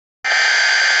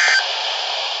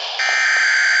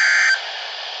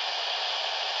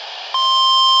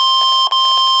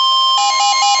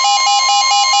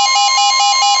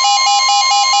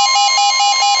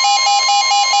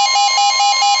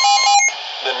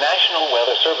National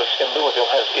Weather Service in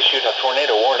Louisville has issued a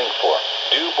tornado warning for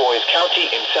Du Bois County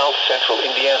in south-central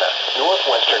Indiana,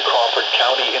 northwestern Crawford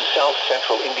County in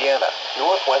south-central Indiana,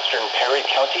 northwestern Perry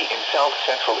County in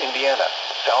south-central Indiana,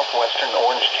 southwestern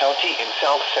Orange County in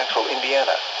south-central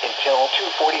Indiana, until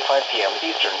 2:45 p.m.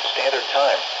 Eastern Standard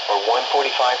Time, or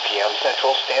 1:45 p.m.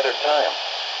 Central Standard Time.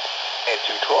 At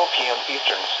 2:12 p.m.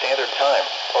 Eastern Standard Time,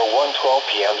 or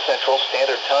 1:12 p.m. Central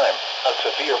Standard Time, a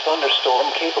severe thunderstorm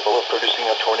capable of producing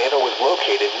a tornado was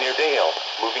located near Dale,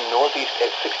 moving northeast at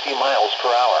 60 miles per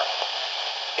hour.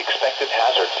 Expected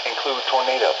hazards include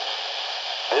tornado.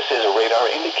 This is a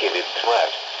radar-indicated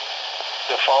threat.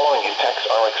 The following impacts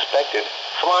are expected.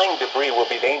 Flying debris will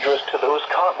be dangerous to those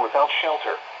caught without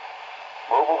shelter.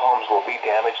 Mobile homes will be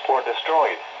damaged or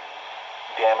destroyed.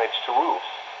 Damage to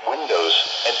roofs, windows,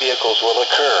 and vehicles will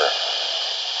occur.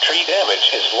 Tree damage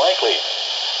is likely.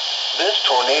 This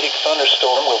tornadic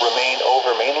thunderstorm will remain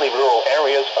over mainly rural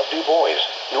areas of Du Bois,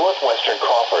 northwestern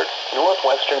Crawford,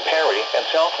 northwestern Perry, and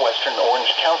southwestern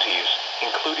Orange counties,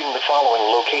 including the following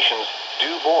locations: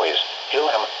 Du Bois,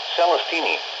 Gilham,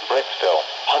 Celestini, Britsville,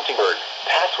 Huntingburg,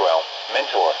 Pathwell,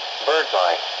 Mentor,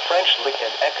 Birdseye, French Lick,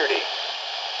 and Eckerty.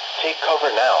 Take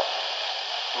cover now.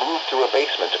 Move to a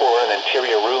basement or an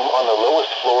interior room on the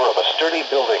lowest floor of a sturdy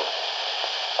building.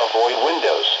 Avoid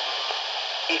windows.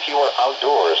 If you are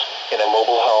outdoors, in a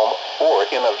mobile home, or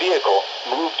in a vehicle,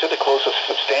 move to the closest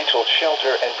substantial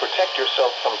shelter and protect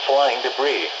yourself from flying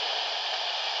debris.